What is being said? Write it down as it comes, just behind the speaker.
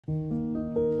Hello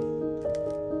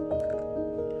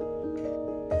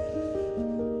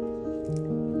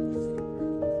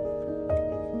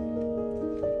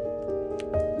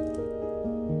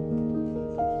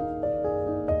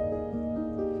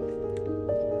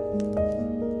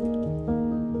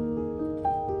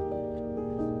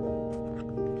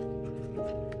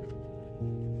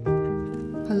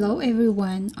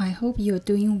everyone, I hope you're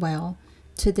doing well.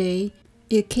 Today,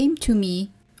 it came to me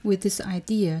with this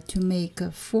idea to make a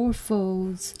 4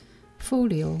 folds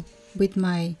folio with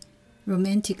my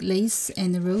romantic lace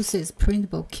and roses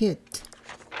printable kit.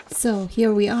 So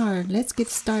here we are, let's get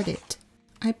started.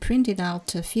 I printed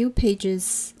out a few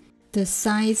pages, the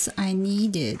size I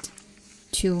needed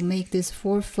to make this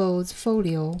 4 folds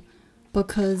folio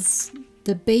because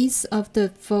the base of the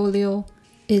folio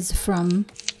is from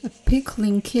a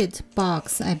pickling kit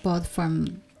box I bought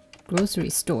from grocery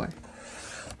store.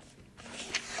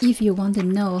 If you want to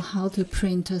know how to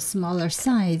print a smaller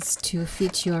size to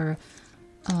fit your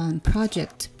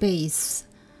project base,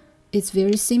 it's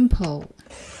very simple.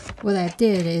 What I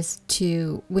did is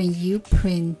when you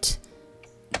print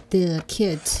the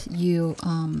kit, you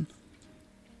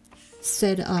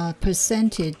set a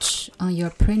percentage on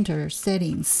your printer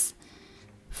settings.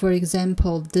 For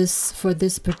example, for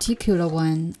this particular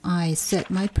one, I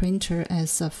set my printer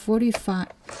as a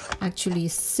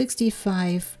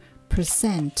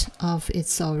 65% of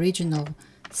its original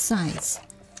size.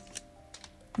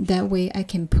 That way I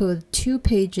can put 2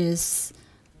 pages,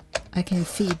 I can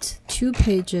fit 2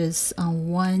 pages on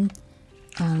one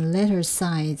letter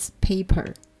size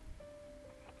paper.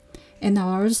 And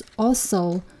I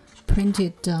also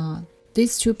printed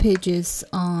these 2 pages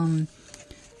on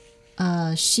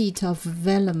a sheet of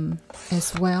vellum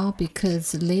as well,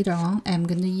 because later on I'm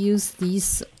going to use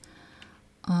these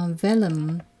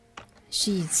vellum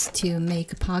sheets to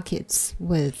make pockets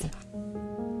with.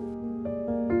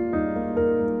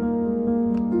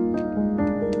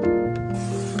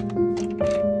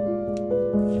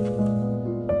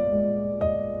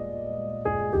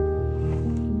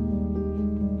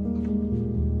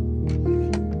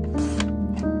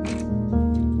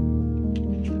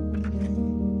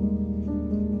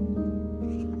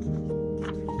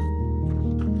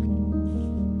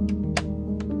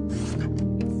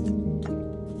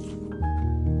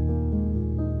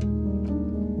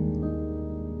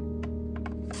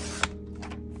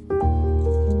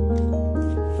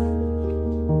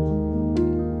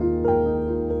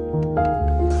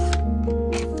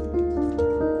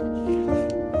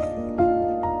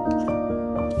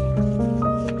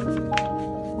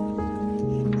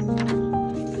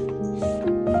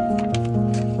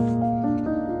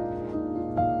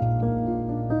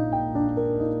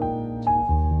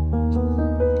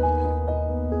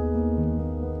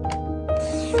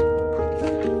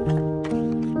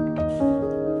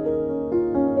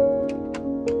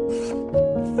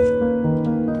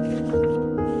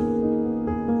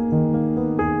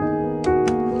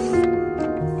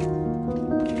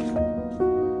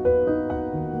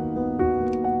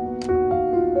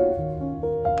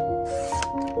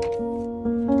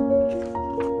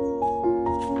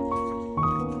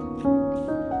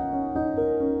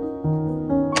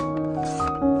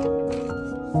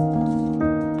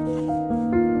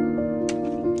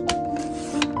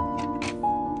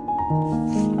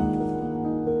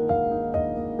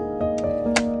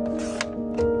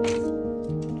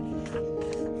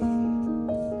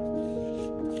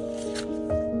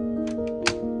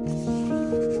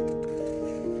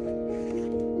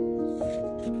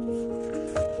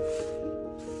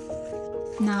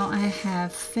 Now I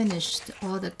have finished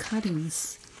all the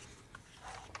cuttings,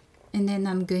 and then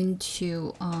I'm going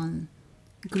to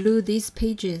glue these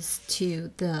pages to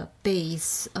the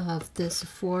base of this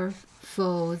 4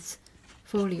 folds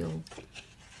folio.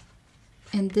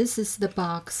 And this is the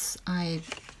box. I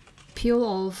peel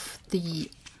off the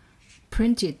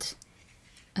printed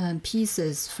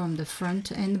pieces from the front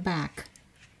and back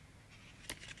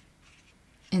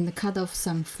and cut off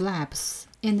some flaps.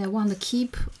 And I want to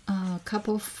keep a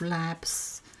couple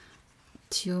flaps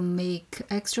to make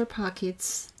extra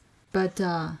pockets, but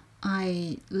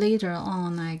later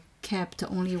on I kept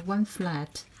only 1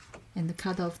 flat and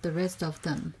cut off the rest of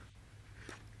them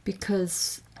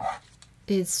because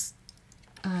it's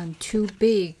too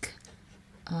big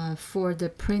for the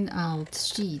print out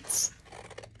sheets.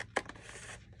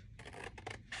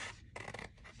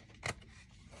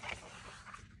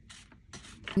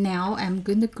 Now I'm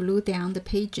going to glue down the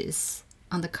pages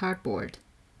on the cardboard.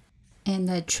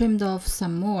 And I trimmed off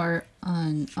some more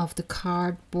of the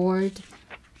cardboard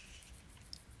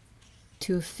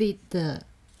to fit the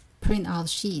printout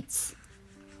sheets.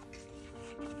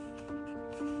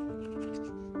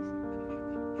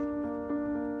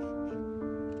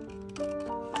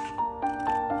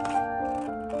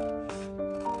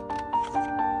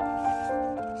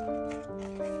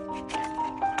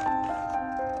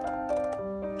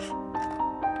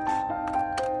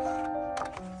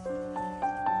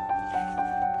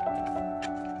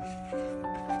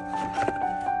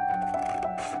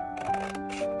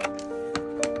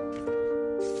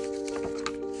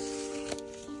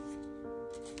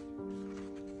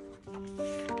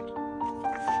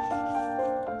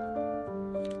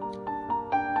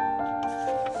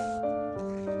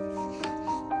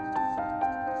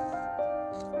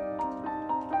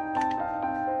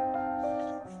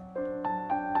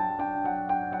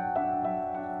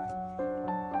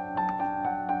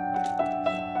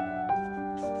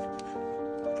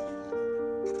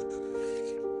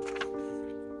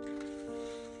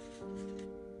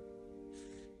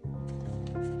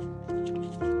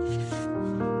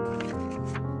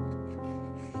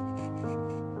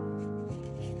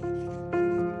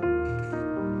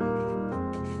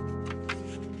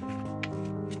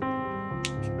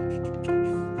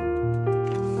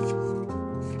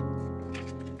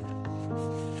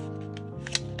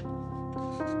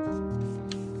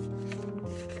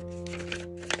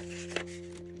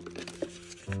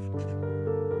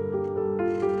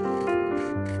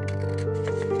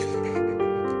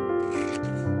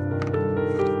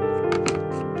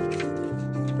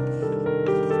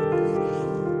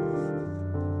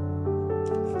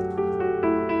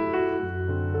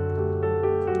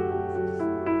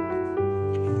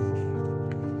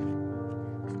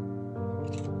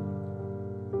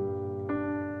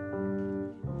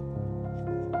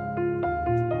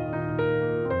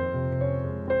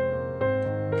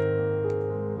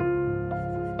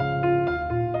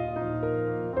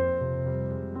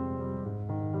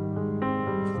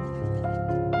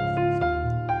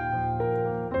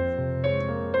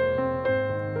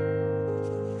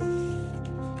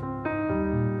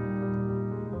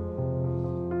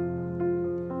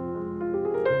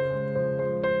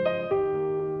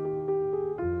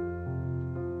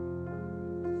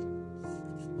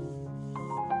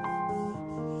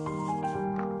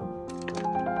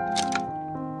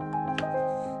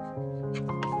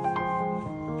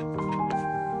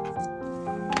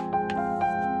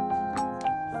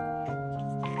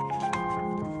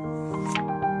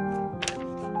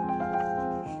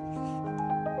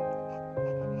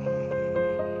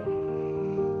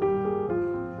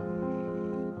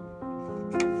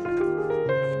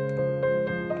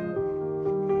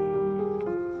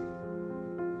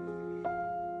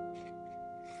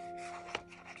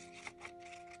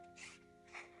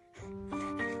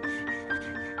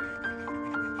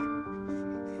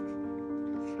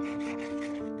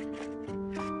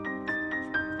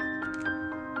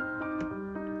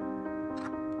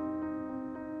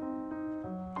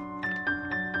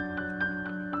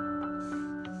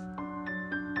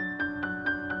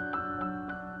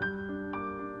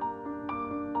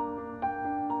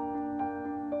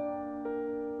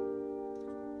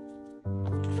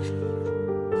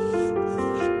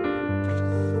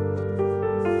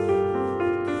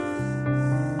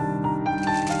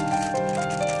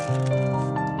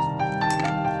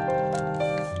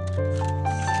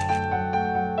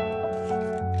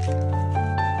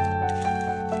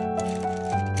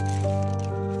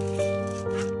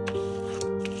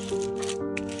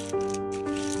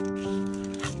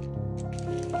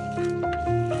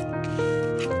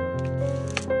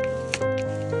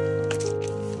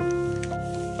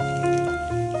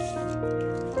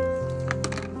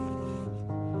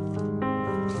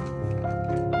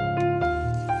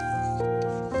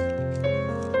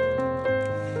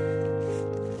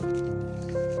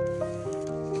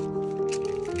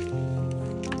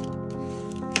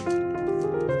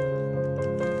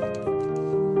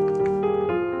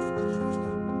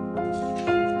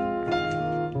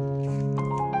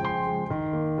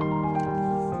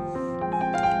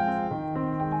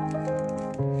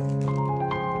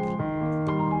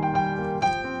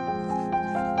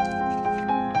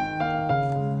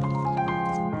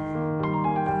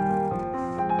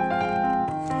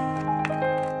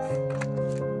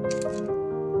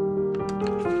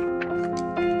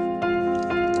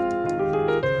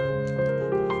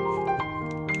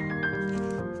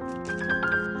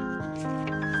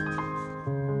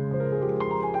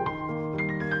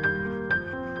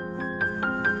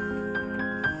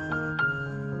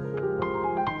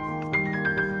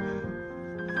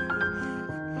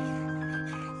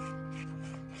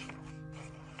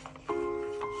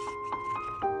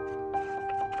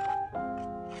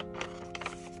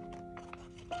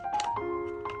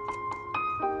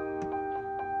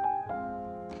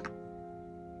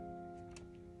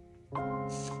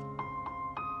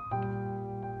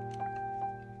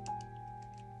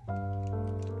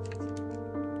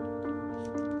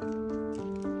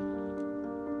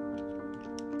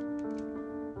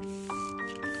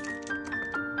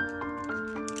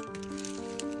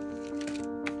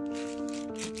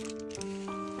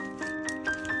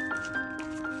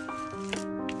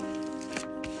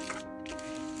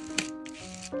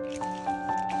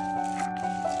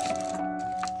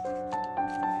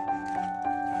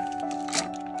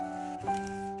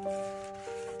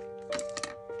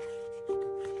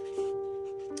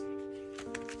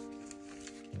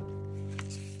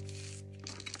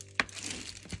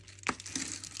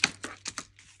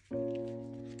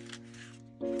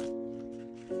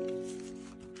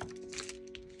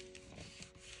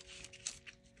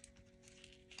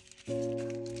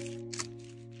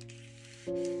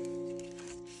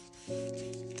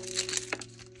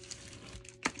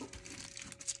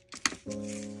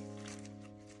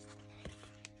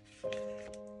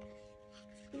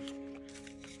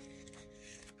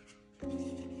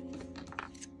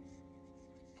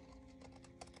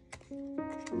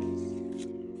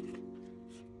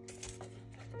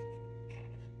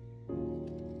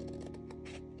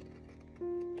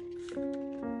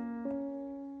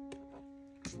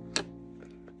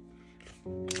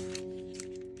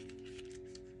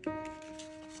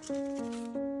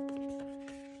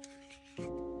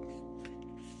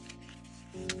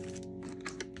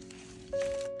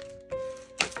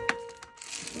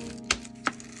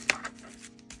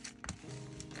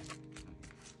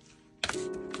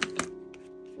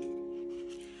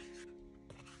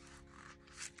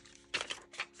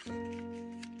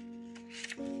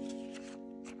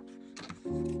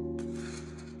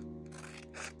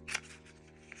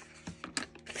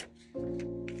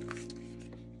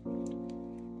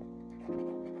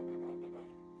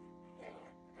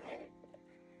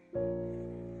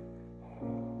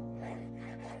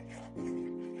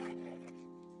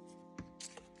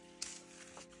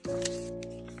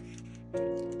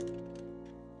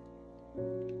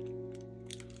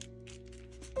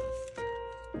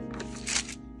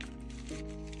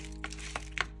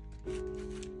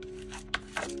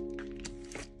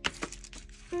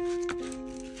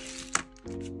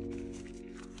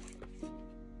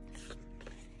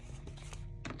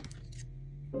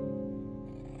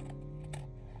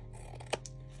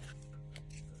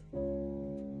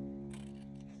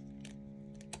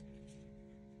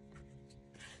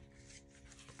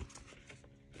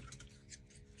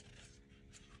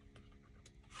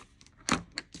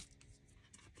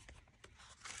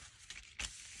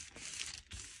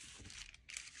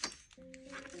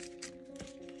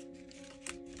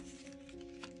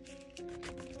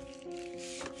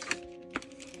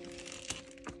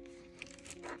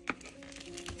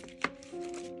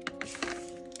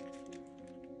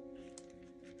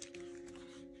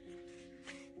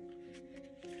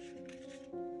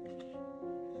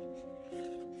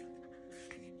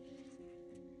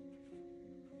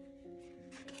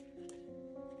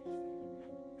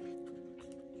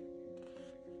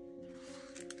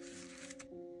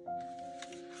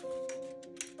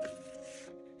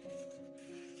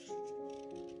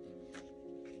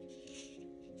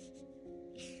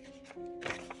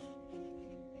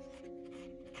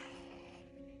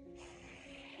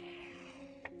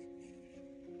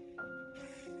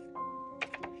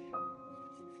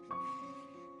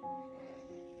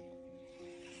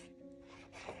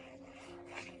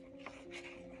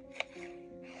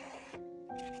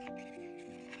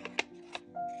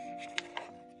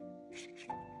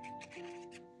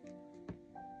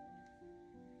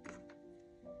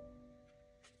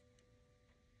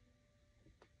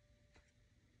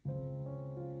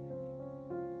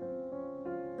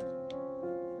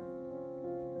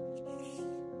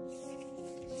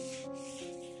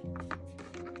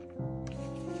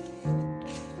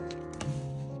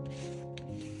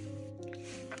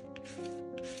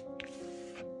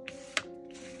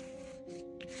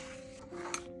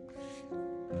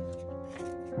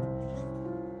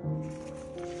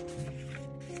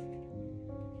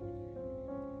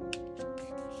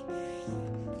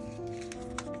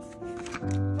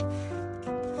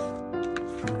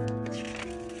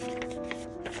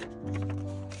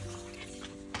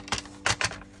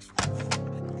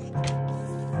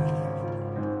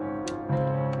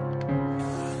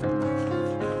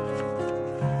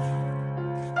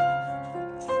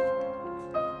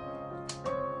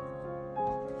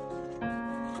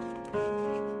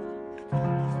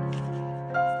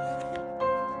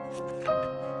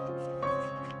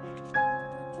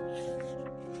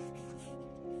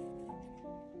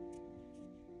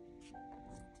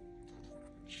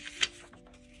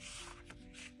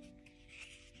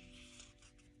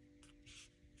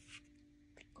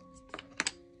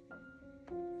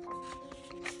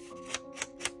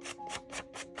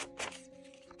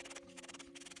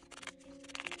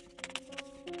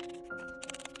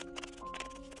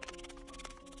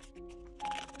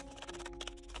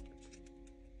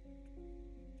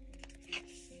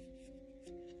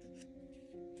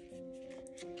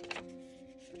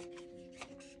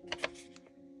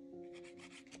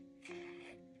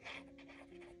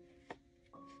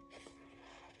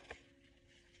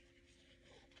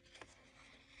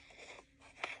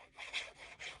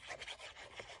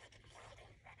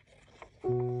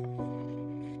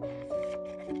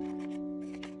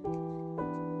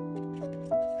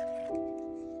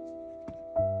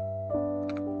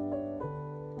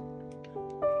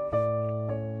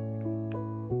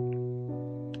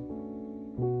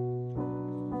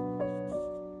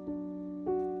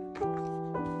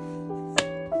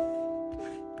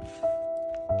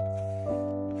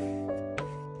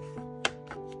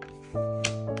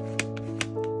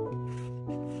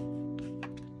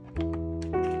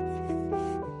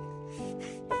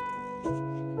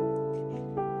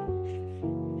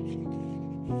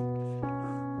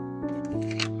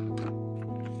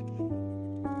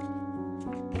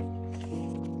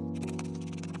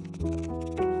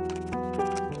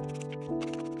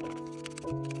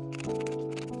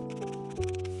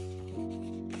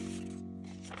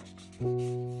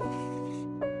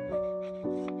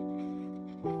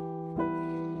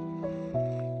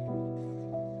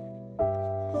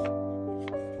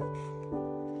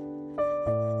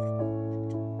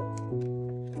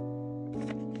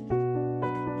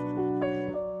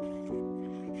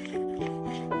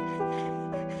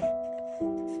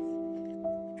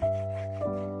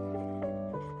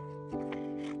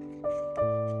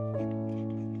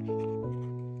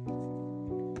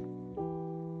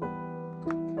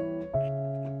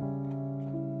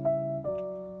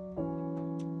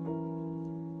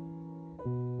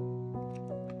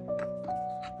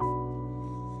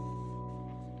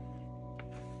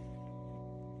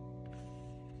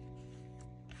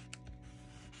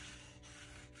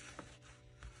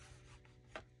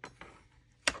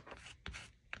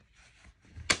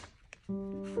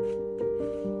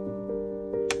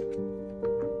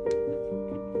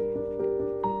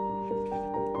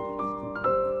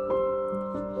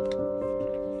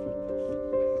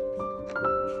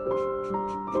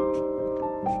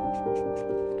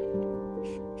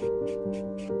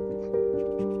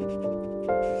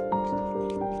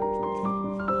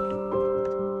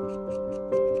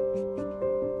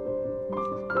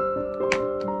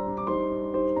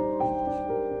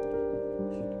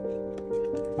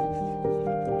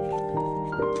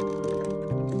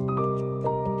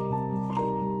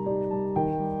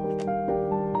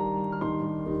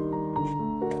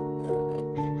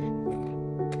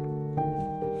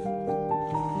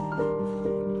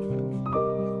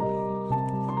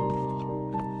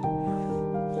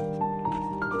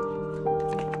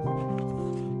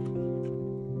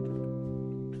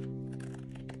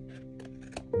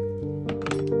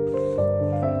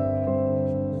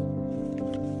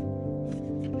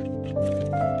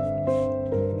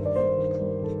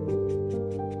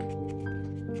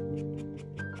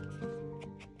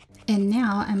 And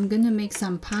now I'm gonna make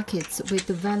some pockets with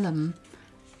the vellum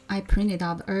I printed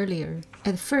out earlier.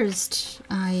 At first,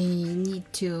 I need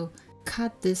to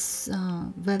cut this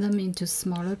vellum into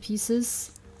smaller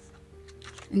pieces,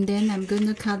 and then I'm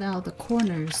gonna cut out the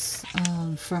corners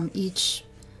from each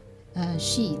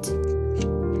sheet.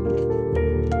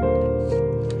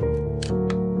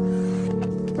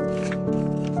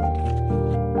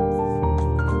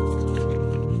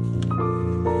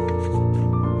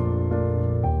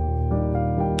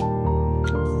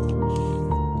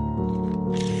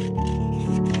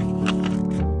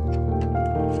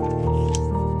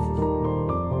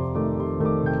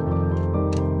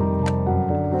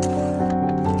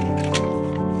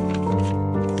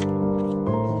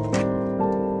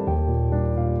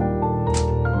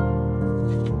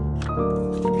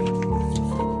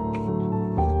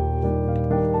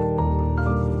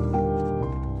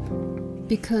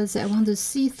 because I want to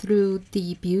see through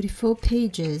the beautiful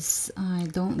pages. I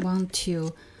don't want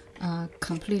to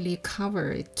completely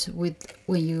cover it with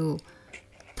when you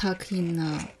tuck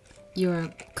in your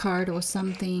card or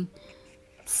something.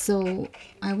 So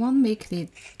I want to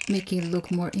make it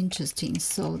look more interesting.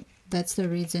 So that's the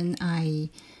reason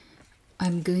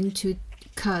I'm going to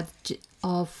cut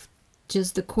off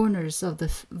just the corners of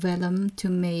the vellum to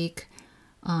make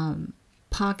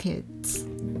pockets.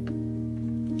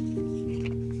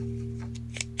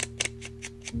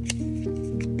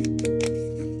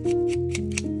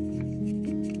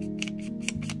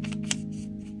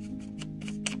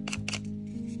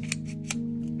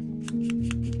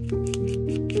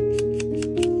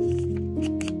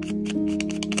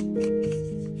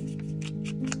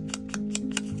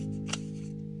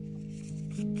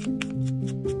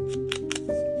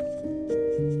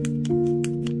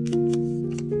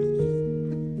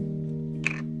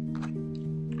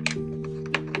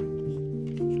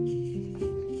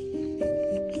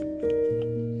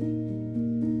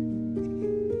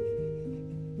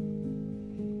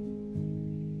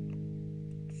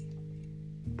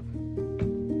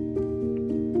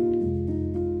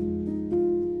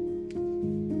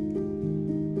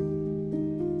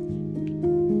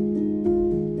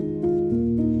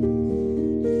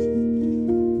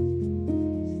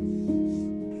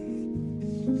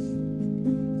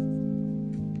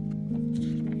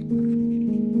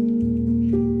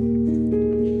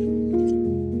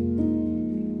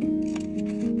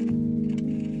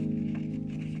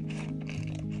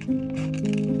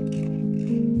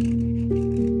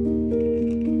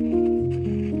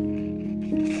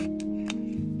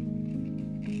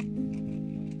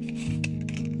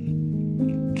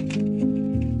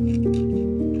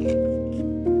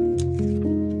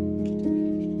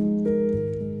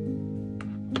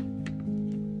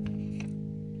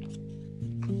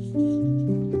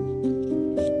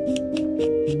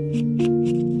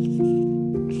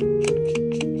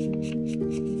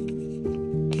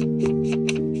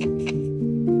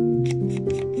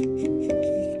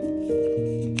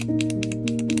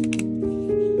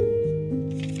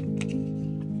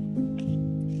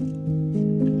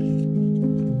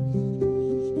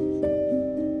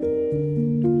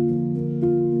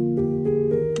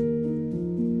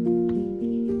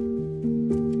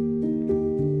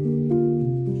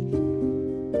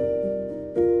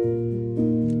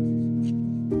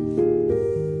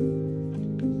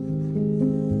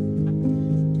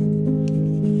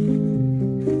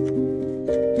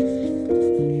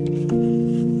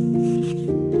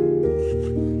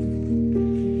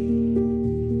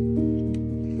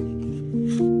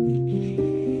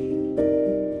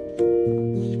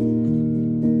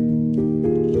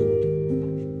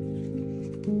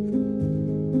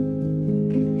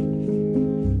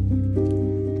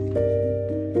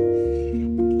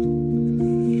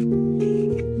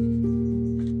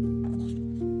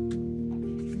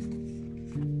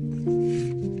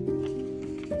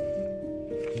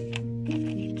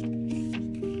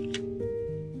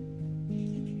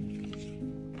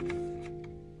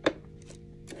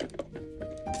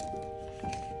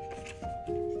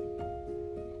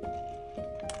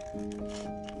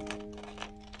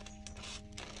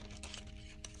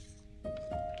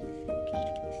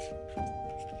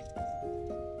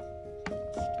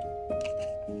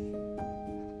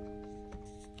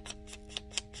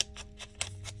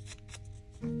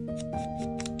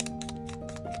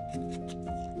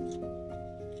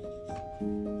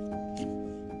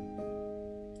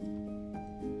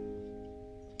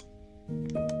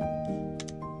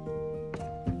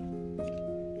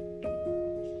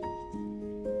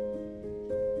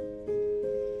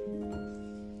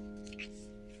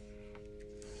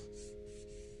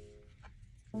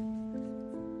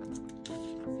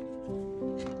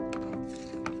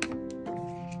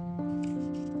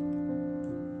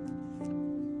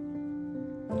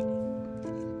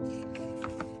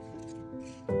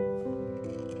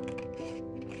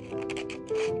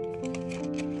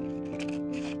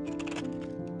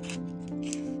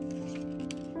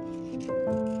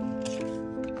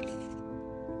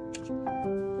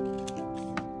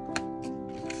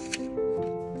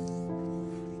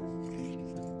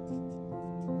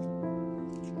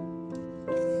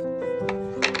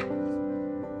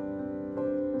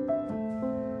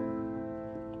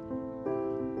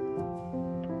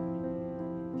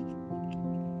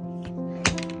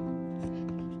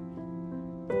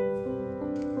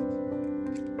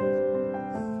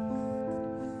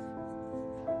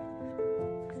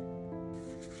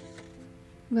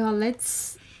 Well,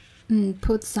 let's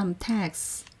put some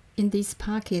tags in these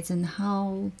pockets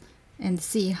and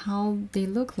see how they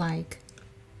look like.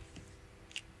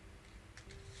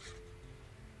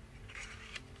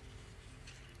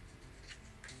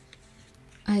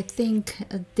 I think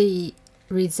the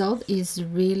result is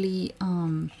really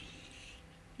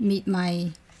meet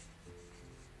my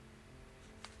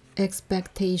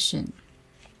expectation.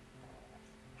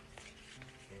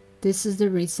 This is the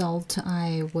result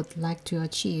I would like to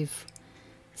achieve.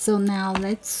 So now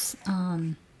let's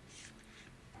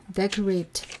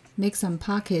decorate, make some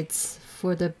pockets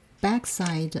for the back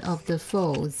side of the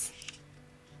folds.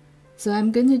 So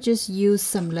I'm going to just use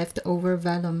some leftover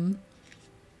vellum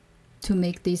to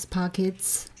make these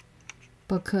pockets,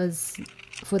 because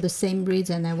for the same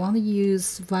reason I want to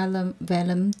use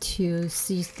vellum to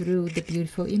see through the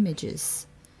beautiful images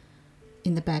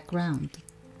in the background.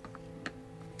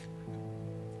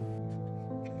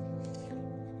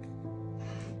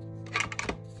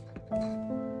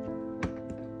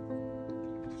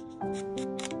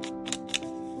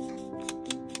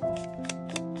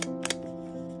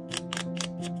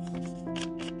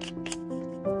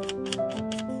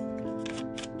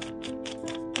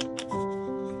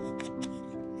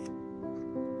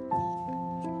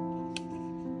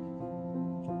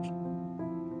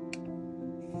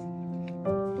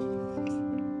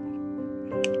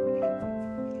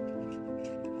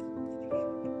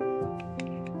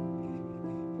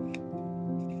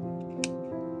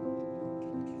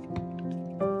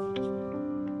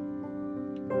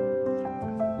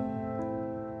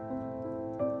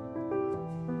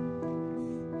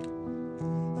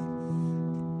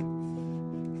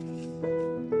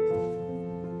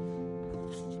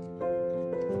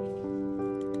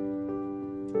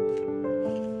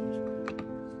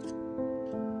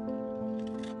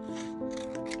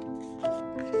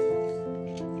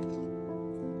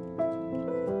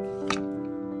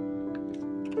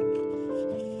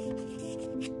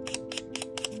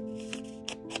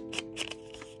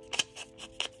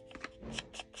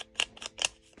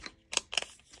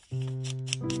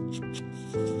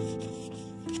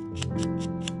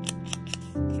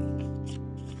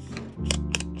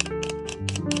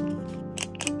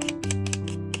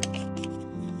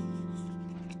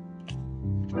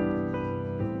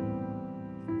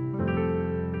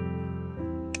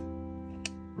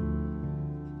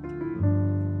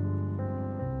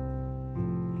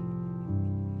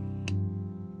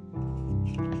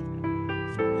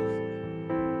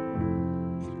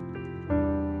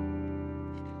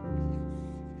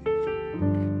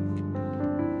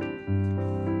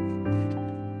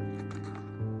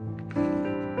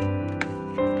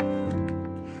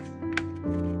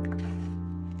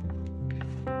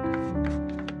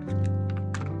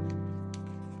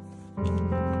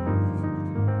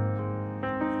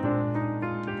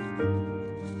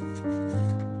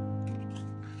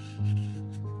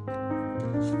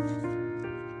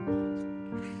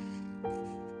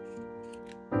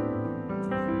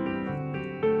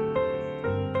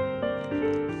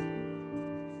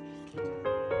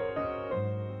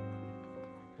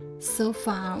 So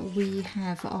far we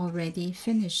have already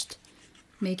finished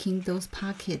making those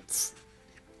pockets.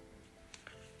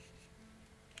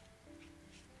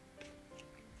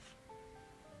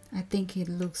 I think it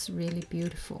looks really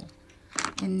beautiful.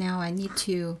 And now I need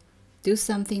to do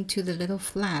something to the little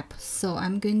flap, so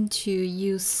I'm going to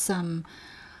use some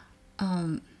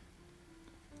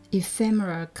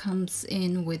ephemera comes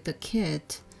in with the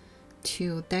kit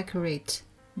to decorate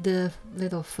the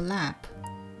little flap.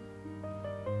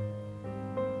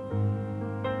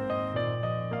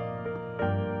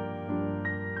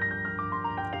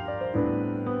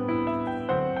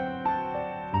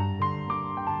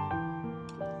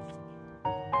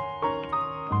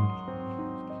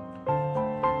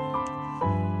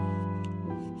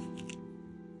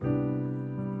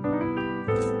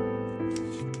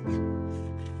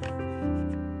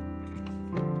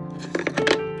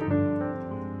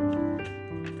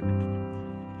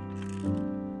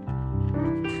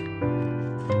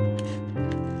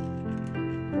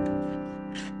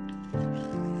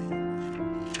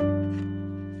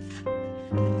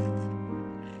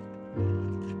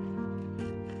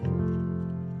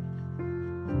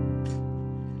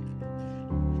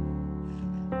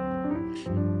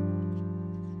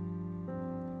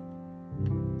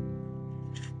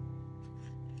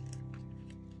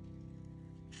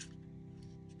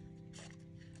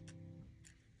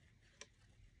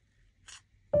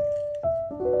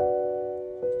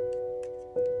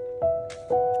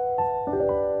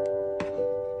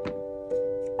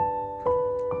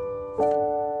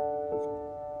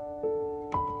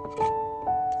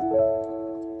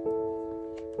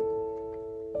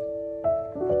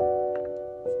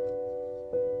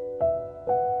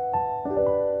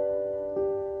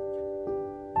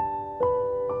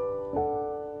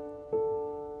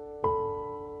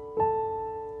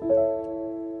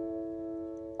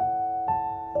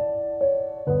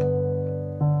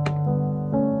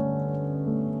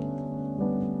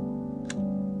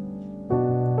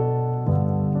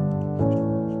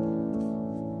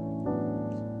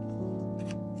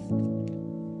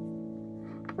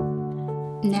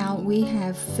 we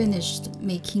have finished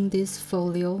making this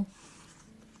folio.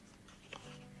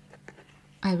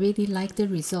 I really like the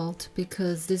result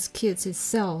because this kit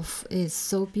itself is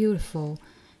so beautiful,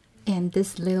 and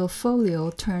this little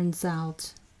folio turns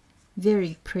out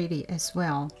very pretty as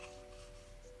well.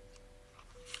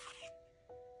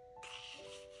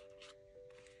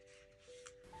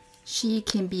 She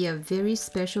can be a very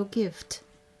special gift,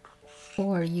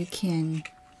 or you can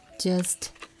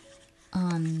just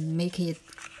make it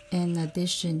an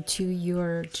addition to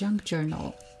your junk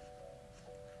journal.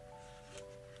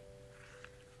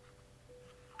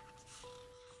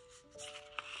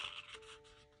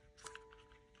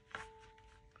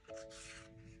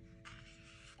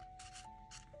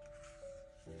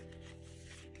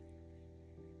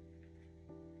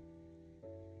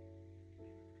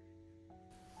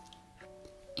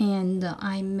 And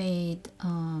I made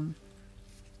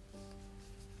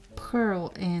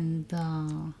pearl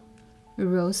and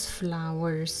rose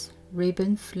flowers,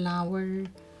 ribbon flower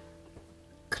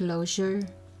closure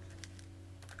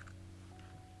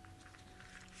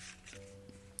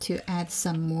to add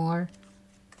some more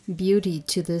beauty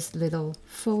to this little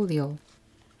folio.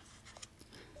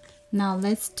 Now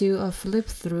let's do a flip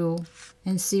through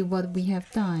and see what we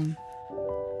have done.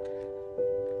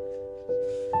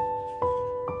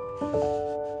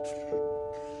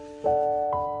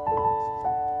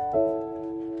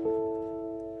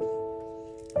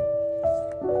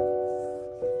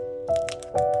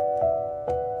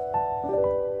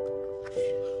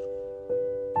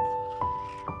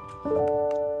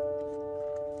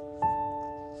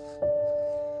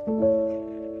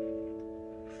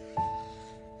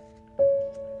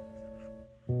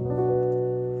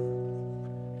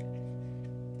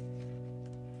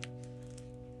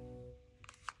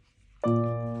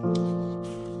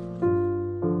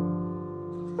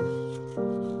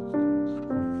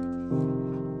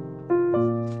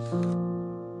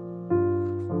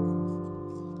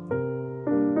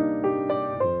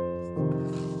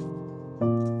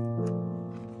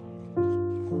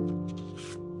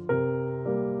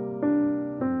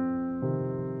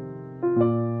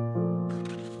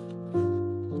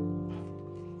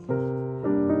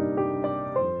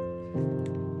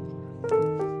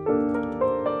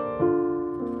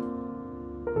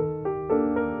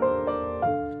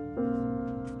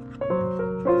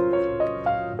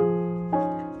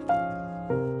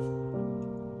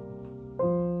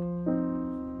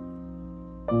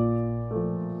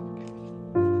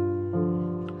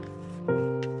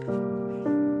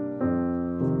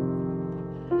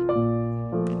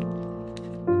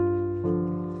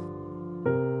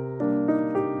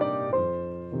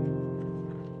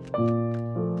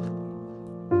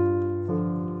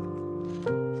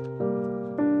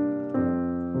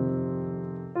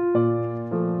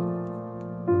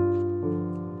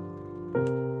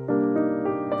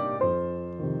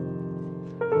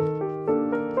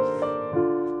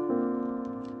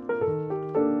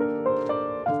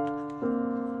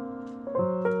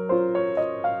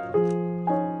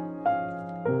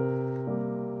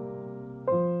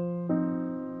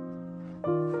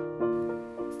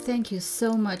 Thank you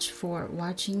so much for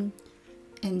watching,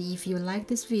 and if you like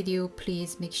this video,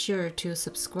 please make sure to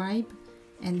subscribe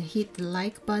and hit the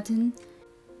like button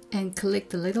and click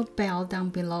the little bell down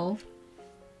below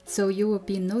so you will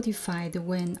be notified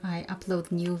when I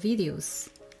upload new videos.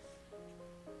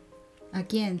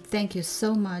 Again, thank you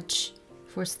so much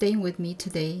for staying with me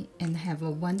today, and have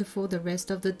a wonderful the rest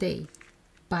of the day.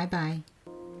 Bye bye.